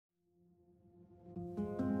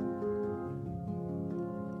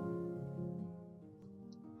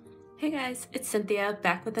Hey guys, it's Cynthia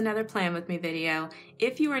back with another Plan With Me video.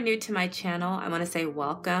 If you are new to my channel, I want to say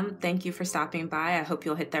welcome. Thank you for stopping by. I hope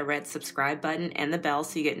you'll hit that red subscribe button and the bell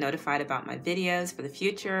so you get notified about my videos for the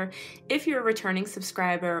future. If you're a returning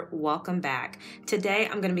subscriber, welcome back. Today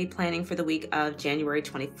I'm going to be planning for the week of January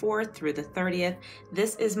 24th through the 30th.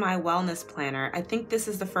 This is my wellness planner. I think this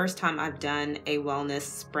is the first time I've done a wellness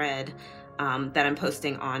spread that I'm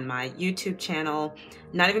posting on my YouTube channel.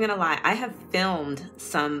 Not even gonna lie, I have filmed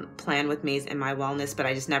some Plan With Me's in my wellness, but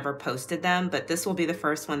I just never posted them. But this will be the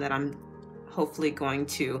first one that I'm hopefully going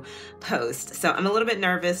to post. So I'm a little bit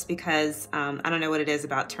nervous because I don't know what it is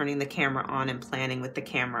about turning the camera on and planning with the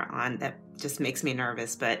camera on that just makes me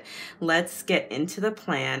nervous, but let's get into the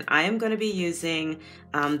plan. I am going to be using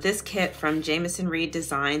this kit from Jamison Reid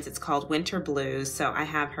Designs. It's called Winter Blues. So I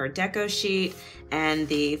have her deco sheet and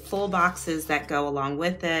the full boxes that go along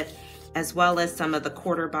with it, as well as some of the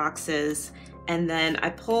quarter boxes. And then I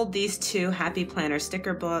pulled these two Happy Planner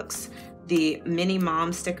sticker books, the Mini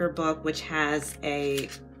Mom sticker book, which has a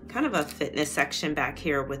kind of a fitness section back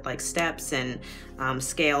here with like steps and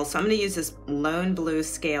scales. So I'm going to use this Lone Blue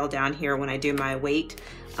scale down here when I do my weight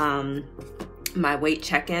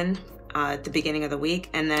check-in at the beginning of the week.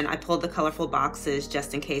 And then I pulled the colorful boxes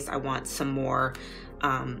just in case I want some more,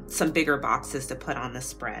 some bigger boxes to put on the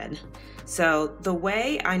spread. So the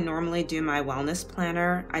way I normally do my wellness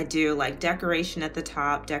planner, I do like decoration at the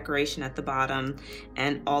top, decoration at the bottom,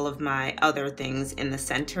 and all of my other things in the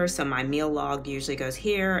center. So my meal log usually goes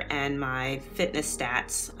here, and my fitness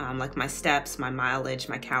stats, like my steps, my mileage,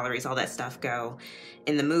 my calories, all that stuff go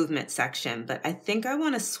in the movement section. But I think I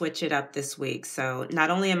want to switch it up this week. So not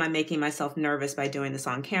only am I making myself nervous by doing this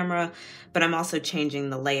on camera, but I'm also changing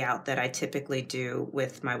the layout that I typically do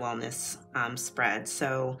with my wellness spread.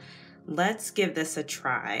 So let's give this a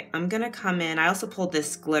try. I'm gonna come in, I also pulled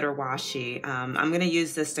this glitter washi. I'm gonna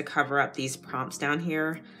use this to cover up these prompts down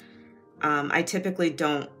here. I typically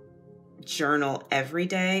don't journal every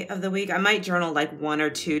day of the week. I might journal like 1 or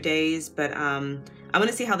 2 days, but I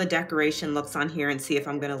wanna see how the decoration looks on here and see if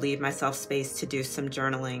I'm gonna leave myself space to do some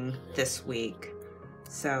journaling this week.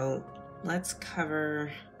 So let's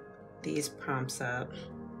cover these prompts up.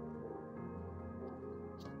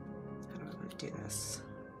 How do I wanna do this?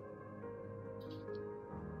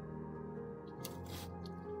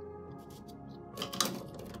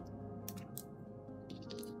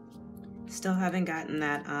 Still haven't gotten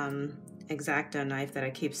that X-Acto knife that I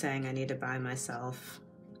keep saying I need to buy myself,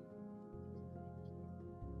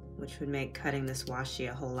 which would make cutting this washi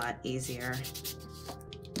a whole lot easier.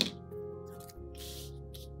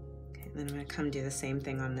 Okay, then I'm gonna come do the same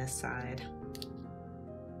thing on this side.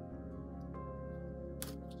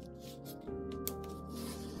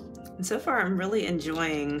 And so far I'm really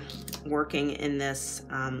enjoying working in this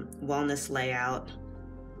wellness layout.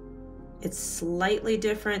 It's slightly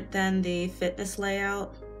different than the fitness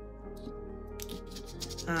layout.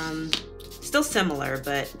 Still similar,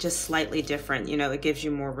 but just slightly different. You know, it gives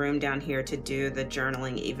you more room down here to do the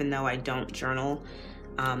journaling, even though I don't journal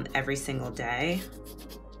every single day.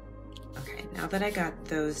 Okay, now that I got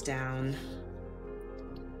those down,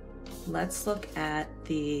 let's look at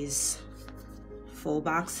these full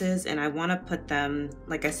boxes. And I wanna put them,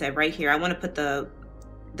 like I said, right here. I wanna put the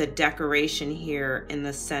decoration here in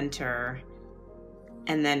the center,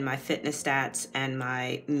 and then my fitness stats and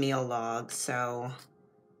my meal log. So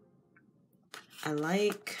I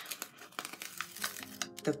like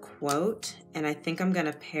the quote, and I think I'm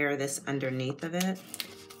gonna pair this underneath of it.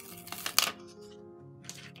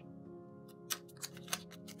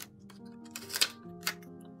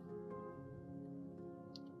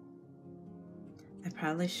 I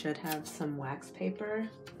probably should have some wax paper.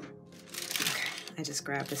 I just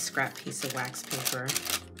grabbed a scrap piece of wax paper.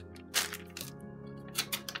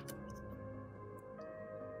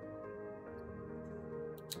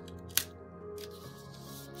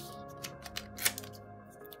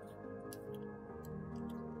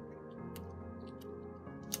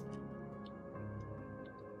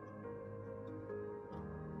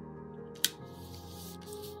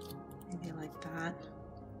 Maybe like that.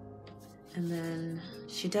 And then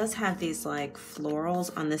she does have these like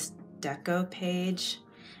florals on this deco page,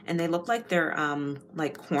 and they look like they're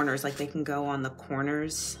like corners, like they can go on the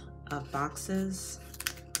corners of boxes.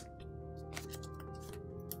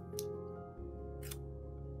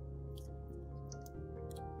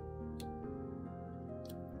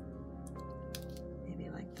 Maybe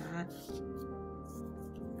like that.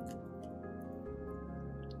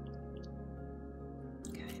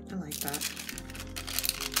 Okay, I like that.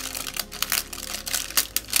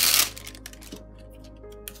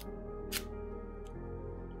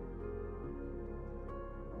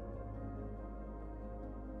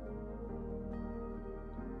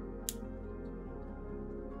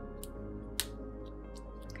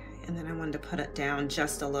 And then I wanted to put it down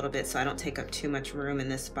just a little bit so I don't take up too much room in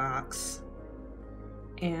this box.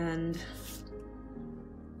 And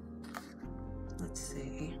let's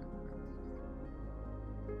see.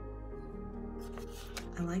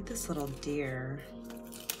 I like this little deer.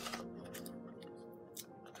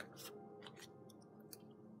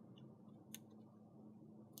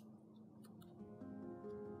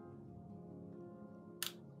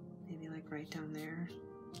 Maybe like right down there.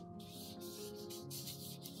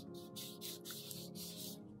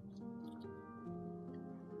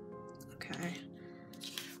 Okay.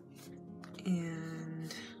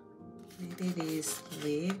 And maybe these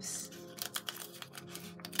leaves.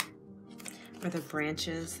 Or the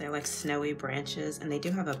branches, they're like snowy branches, and they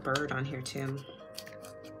do have a bird on here too.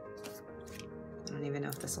 I don't even know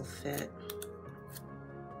if this will fit.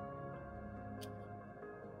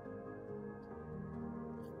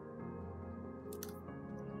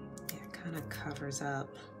 Yeah, it kind of covers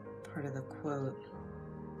up part of the quote.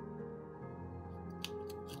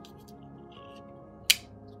 I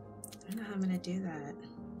don't know how I'm gonna do that.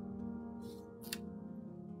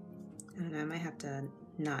 I don't know, I might have to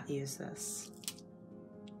not use this.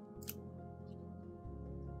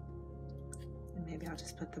 And maybe I'll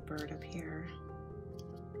just put the bird up here.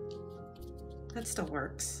 That still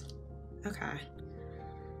works. Okay.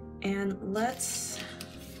 And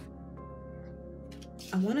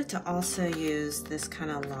I wanted to also use this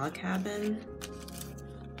kind of log cabin.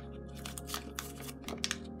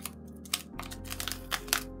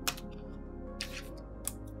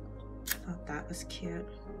 Thought that was cute.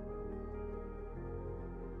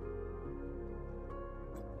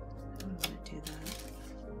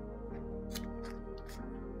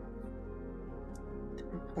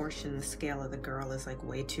 The scale of the girl is like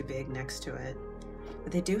way too big next to it.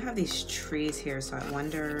 But they do have these trees here, so I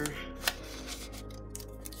wonder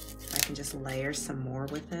if I can just layer some more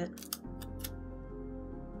with it.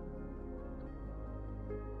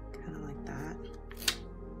 Kind of like that.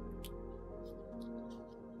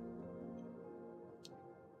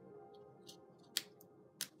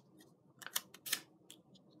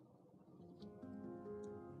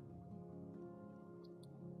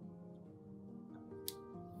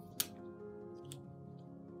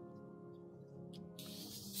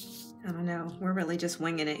 I don't know, we're really just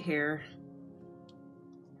winging it here.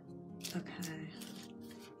 Okay,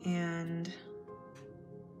 and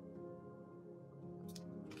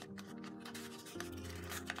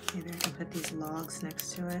maybe I can put these logs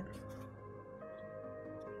next to it.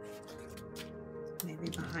 Maybe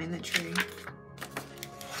behind the tree.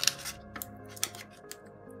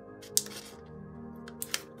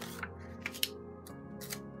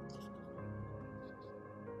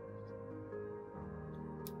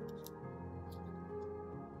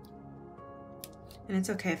 And it's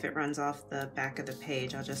okay if it runs off the back of the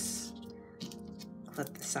page. I'll just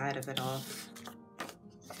clip the side of it off.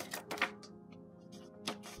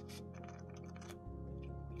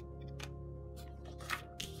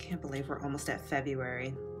 Can't believe we're almost at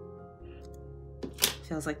February.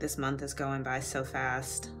 Feels like this month is going by so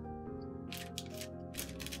fast.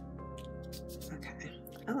 Okay,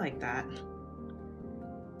 I like that.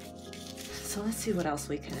 So let's see what else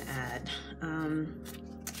we can add.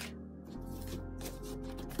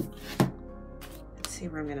 See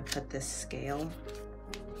where I'm going to put this scale.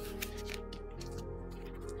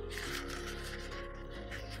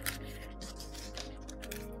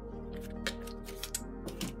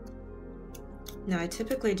 Now I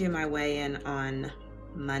typically do my weigh-in on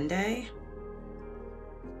Monday,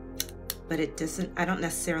 but I don't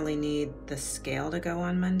necessarily need the scale to go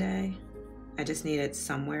on Monday. I just need it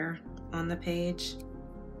somewhere on the page.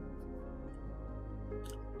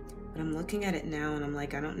 But I'm looking at it now and I'm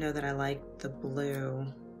like, I don't know that I like the blue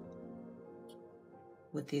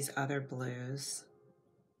with these other blues.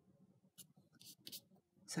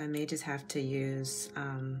 So I may just have to use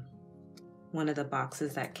one of the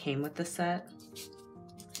boxes that came with the set.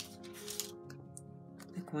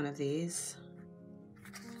 Like one of these.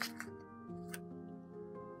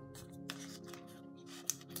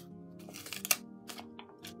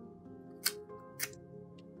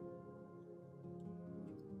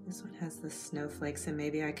 This one has the snowflakes, and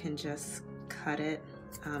maybe I can just cut it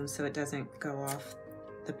so it doesn't go off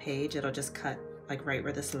the page. It'll just cut like right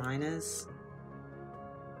where this line is.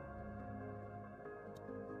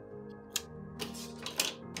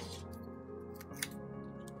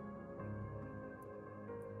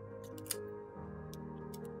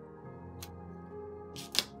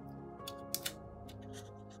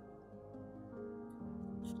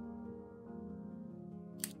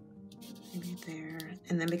 Maybe Right there.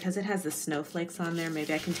 And then because it has the snowflakes on there,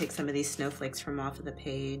 maybe I can take some of these snowflakes from off of the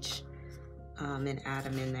page and add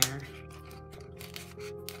them in there.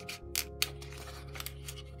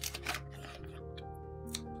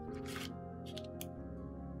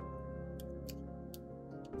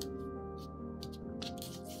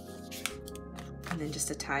 And then just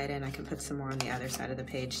to tie it in, I can put some more on the other side of the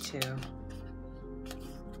page too.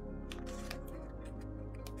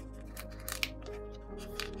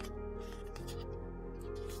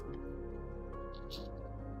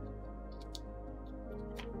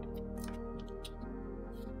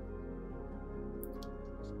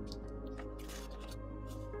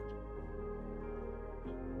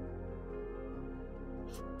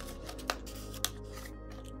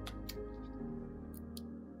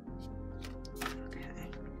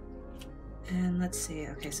 And let's see,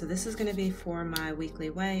 okay, so this is gonna be for my weekly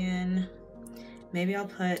weigh-in. Maybe I'll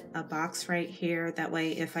put a box right here. That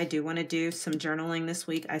way, if I do wanna do some journaling this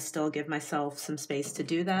week, I still give myself some space to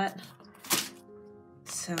do that.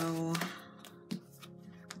 So,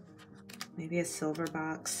 maybe a silver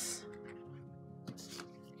box.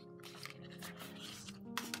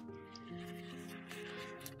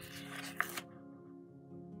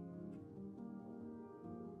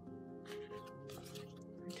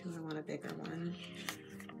 I want a bigger one.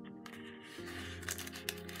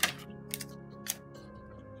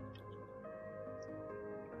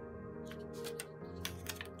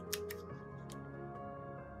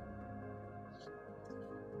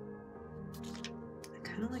 I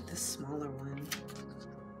kind of like the smaller one.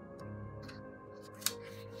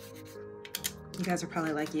 You guys are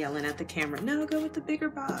probably like yelling at the camera, no, go with the bigger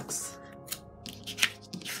box.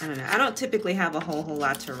 I don't know. I don't typically have a whole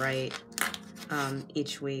lot to write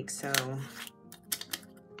each week, so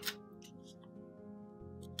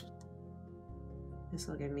this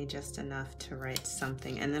will give me just enough to write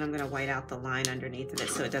something, and then I'm going to white out the line underneath of it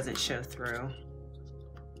so it doesn't show through.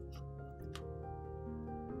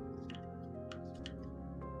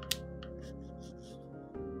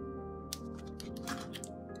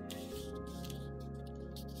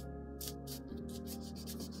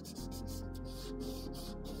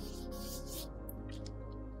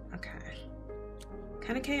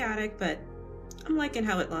 Kind of chaotic, but I'm liking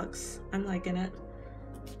how it looks. I'm liking it.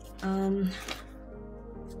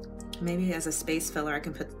 Maybe as a space filler, I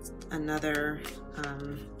can put another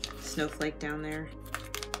snowflake down there.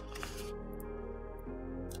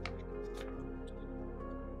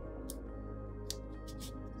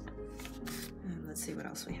 And let's see what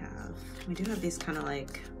else we have. We do have these kind of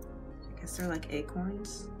like, I guess they're like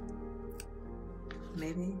acorns,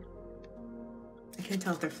 maybe. I can't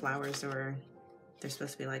tell if they're flowers or they're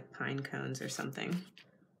supposed to be like pine cones or something.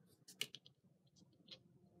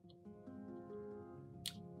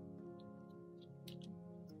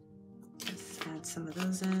 Let's add some of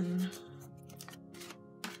those in.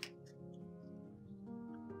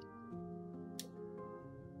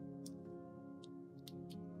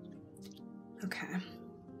 Okay.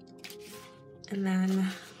 And then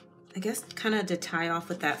I guess kind of to tie off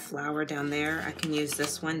with that flower down there, I can use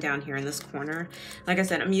this one down here in this corner. Like I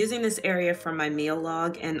said, I'm using this area for my meal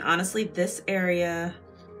log, and honestly, this area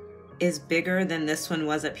is bigger than this one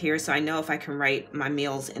was up here, so I know if I can write my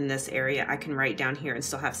meals in this area, I can write down here and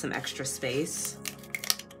still have some extra space.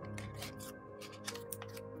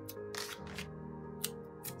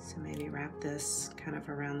 So maybe wrap this kind of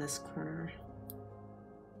around this corner.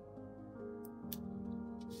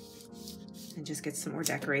 And just get some more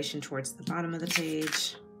decoration towards the bottom of the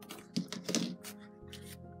page.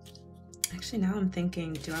 Actually, now I'm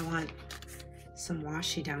thinking, do I want some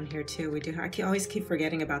washi down here too? I always keep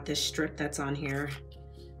forgetting about this strip that's on here.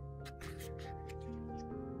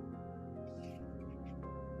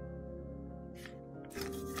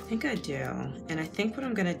 I think I do. And I think what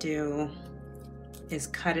I'm gonna do is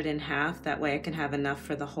cut it in half. That way I can have enough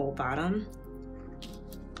for the whole bottom.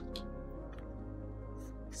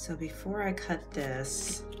 So before I cut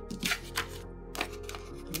this,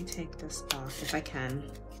 let me take this off if I can.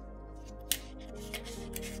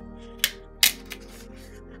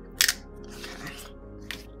 Okay.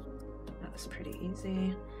 That was pretty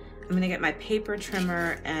easy. I'm gonna get my paper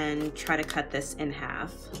trimmer and try to cut this in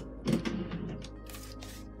half.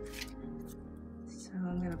 So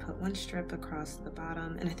I'm gonna put one strip across the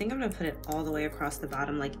bottom, and I think I'm gonna put it all the way across the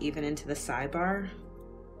bottom, like even into the sidebar.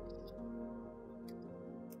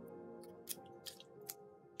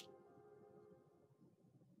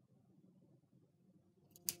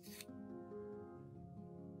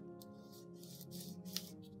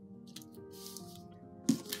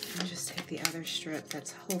 The other strip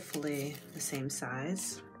that's hopefully the same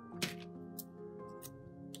size.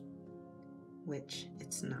 which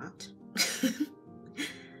it's not.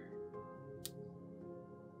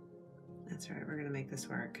 That's right, we're gonna make this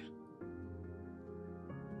work.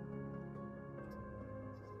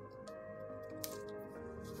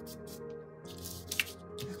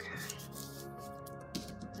 Okay,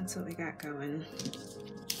 that's what we got going.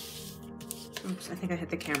 Oops, I think I hit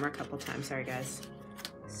the camera a couple times, sorry guys.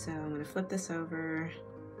 So I'm gonna flip this over.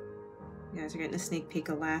 You guys are getting a sneak peek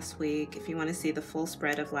of last week. If you wanna see the full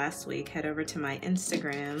spread of last week, head over to my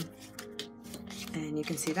Instagram and you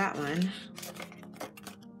can see that one.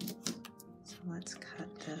 So let's cut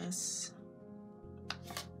this.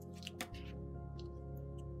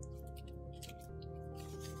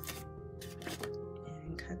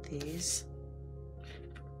 And cut these.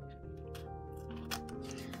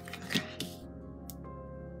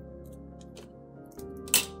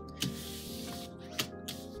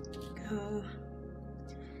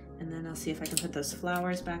 And then I'll see if I can put those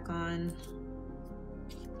flowers back on.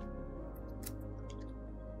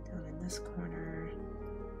 Down in this corner.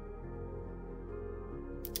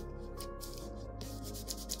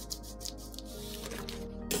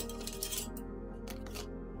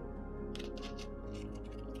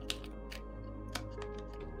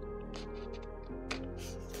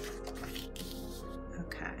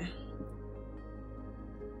 Okay.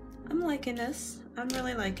 I'm liking this. I'm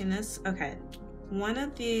really liking this. Okay. One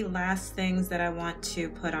of the last things that I want to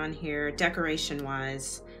put on here,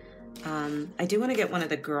 decoration-wise, I do want to get one of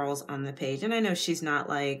the girls on the page, and I know she's not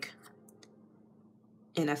like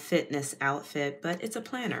in a fitness outfit, but it's a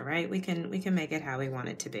planner, right? We can make it how we want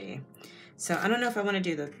it to be. So I don't know if I want to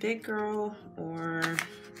do the big girl or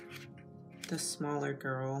the smaller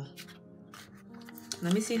girl.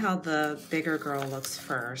 Let me see how the bigger girl looks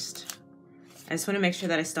first. I just want to make sure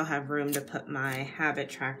that I still have room to put my habit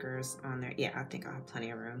trackers on there. Yeah, I think I'll have plenty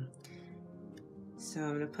of room. So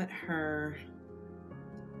I'm going to put her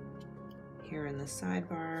here in the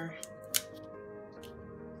sidebar.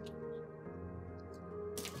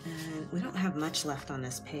 And we don't have much left on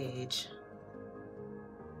this page.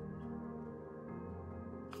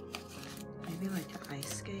 Maybe like the ice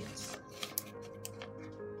skates.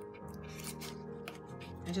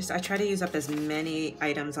 I try to use up as many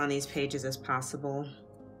items on these pages as possible.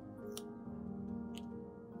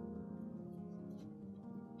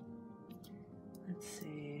 Let's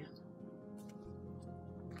see.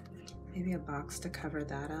 Maybe a box to cover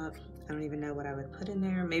that up. I don't even know what I would put in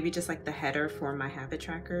there. Maybe just like the header for my habit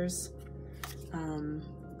trackers.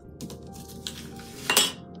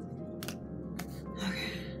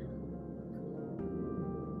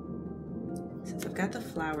 Got the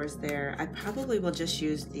flowers there. I probably will just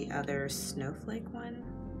use the other snowflake one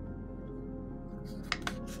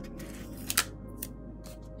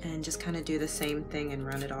and just kind of do the same thing and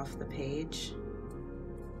run it off the page.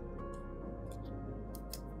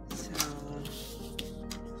 So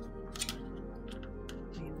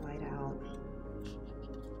let me white out.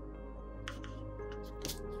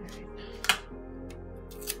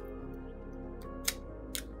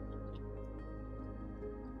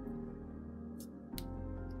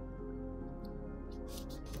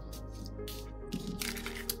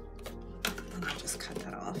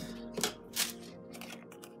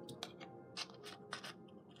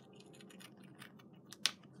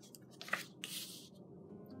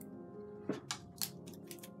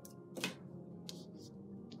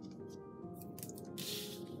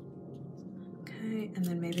 All right. And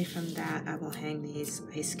then maybe from that I will hang these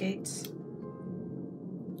ice skates.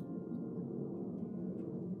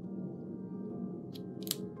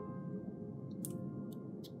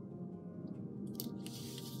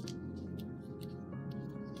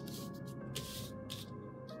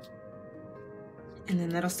 And then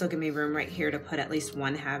that'll still give me room right here to put at least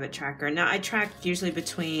one habit tracker. Now I track usually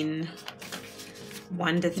between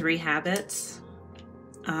 1 to 3 habits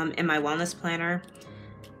in my wellness planner.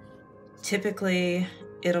 Typically,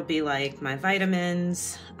 it'll be like my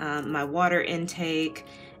vitamins, my water intake,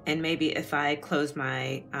 and maybe if I close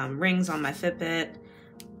my rings on my Fitbit.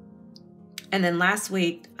 And then last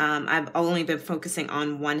week, I've only been focusing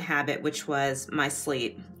on one habit, which was my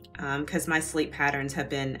sleep, because my sleep patterns have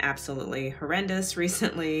been absolutely horrendous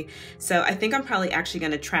recently. So I think I'm probably actually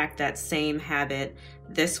going to track that same habit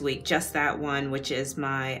this week, just that one, which is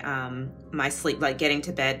my my sleep, like getting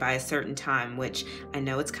to bed by a certain time, which I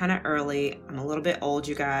know it's kind of early. I'm a little bit old,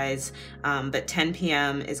 you guys, but 10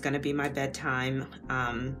 p.m. is going to be my bedtime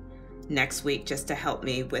next week, just to help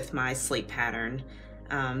me with my sleep pattern.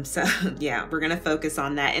 So yeah, we're gonna focus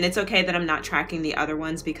on that. And it's okay that I'm not tracking the other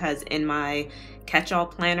ones, because in my catch-all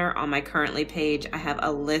planner on my Currently page, I have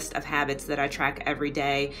a list of habits that I track every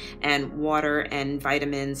day, and water and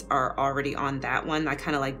vitamins are already on that one. I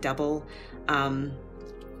kind of like double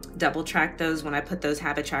track those when I put those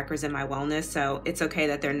habit trackers in my wellness. So it's okay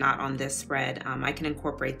that they're not on this spread. I can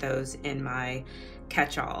incorporate those in my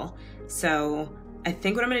catch-all. So I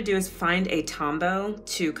think what I'm gonna do is find a Tombow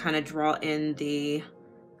to kind of draw in the,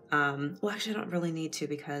 well, actually I don't really need to,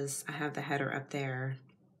 because I have the header up there.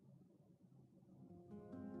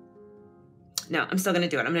 No, I'm still gonna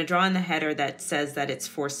do it. I'm gonna draw in the header that says that it's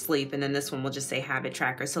for sleep, and then this one will just say habit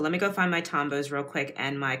tracker. So let me go find my Tombows real quick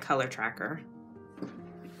and my color tracker.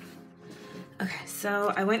 Okay,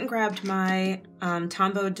 so I went and grabbed my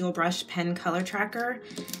Tombow dual brush pen color tracker,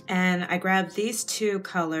 and I grabbed these two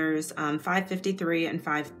colors, 553 and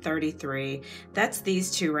 533. That's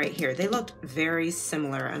these two right here. They look very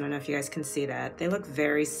similar. I don't know if you guys can see that. They look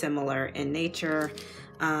very similar in nature.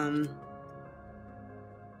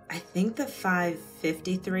 I think the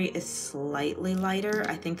 553 is slightly lighter.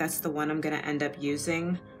 I think that's the one I'm gonna end up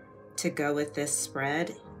using to go with this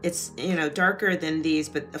spread. It's, you know, darker than these,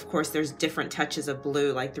 but of course there's different touches of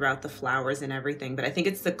blue like throughout the flowers and everything, but I think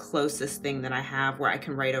it's the closest thing that I have where I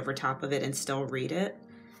can write over top of it and still read it.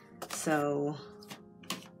 So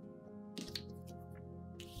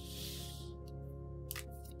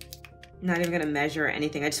not even gonna measure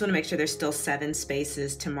anything. I just wanna make sure there's still 7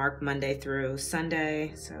 spaces to mark Monday through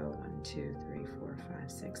Sunday. So 1, 2, 3, 4,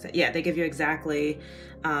 5, 6, 7. Yeah, they give you exactly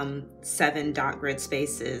 7 dot grid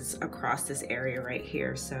spaces across this area right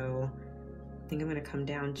here. So I think I'm gonna come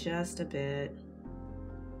down just a bit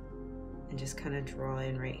and just kind of draw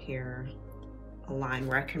in right here a line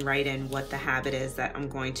where I can write in what the habit is that I'm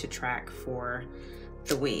going to track for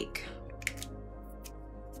the week.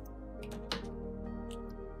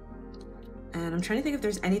 And I'm trying to think if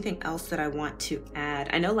there's anything else that I want to add.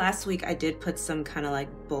 I know last week I did put some kind of like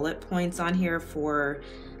bullet points on here for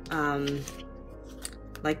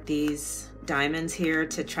like these diamonds here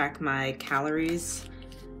to track my calories.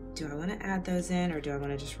 Do I want to add those in, or do I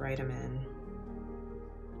want to just write them in?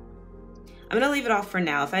 I'm gonna leave it off for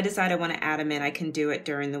now. If I decide I want to add them in, I can do it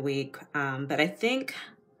during the week. But I think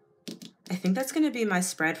that's gonna be my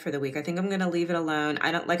spread for the week. I think I'm gonna leave it alone.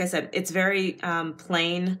 I don't, like I said, it's very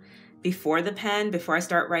plain before the pen, before I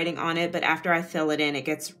start writing on it, but after I fill it in, it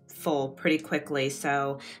gets full pretty quickly.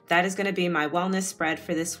 So that is gonna be my wellness spread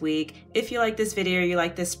for this week. If you like this video or you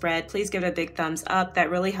like this spread, please give it a big thumbs up. That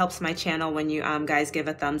really helps my channel when you guys give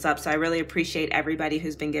a thumbs up. So I really appreciate everybody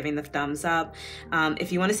who's been giving the thumbs up.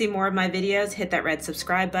 If you wanna see more of my videos, hit that red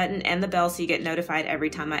subscribe button and the bell so you get notified every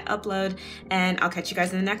time I upload. And I'll catch you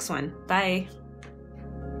guys in the next one. Bye.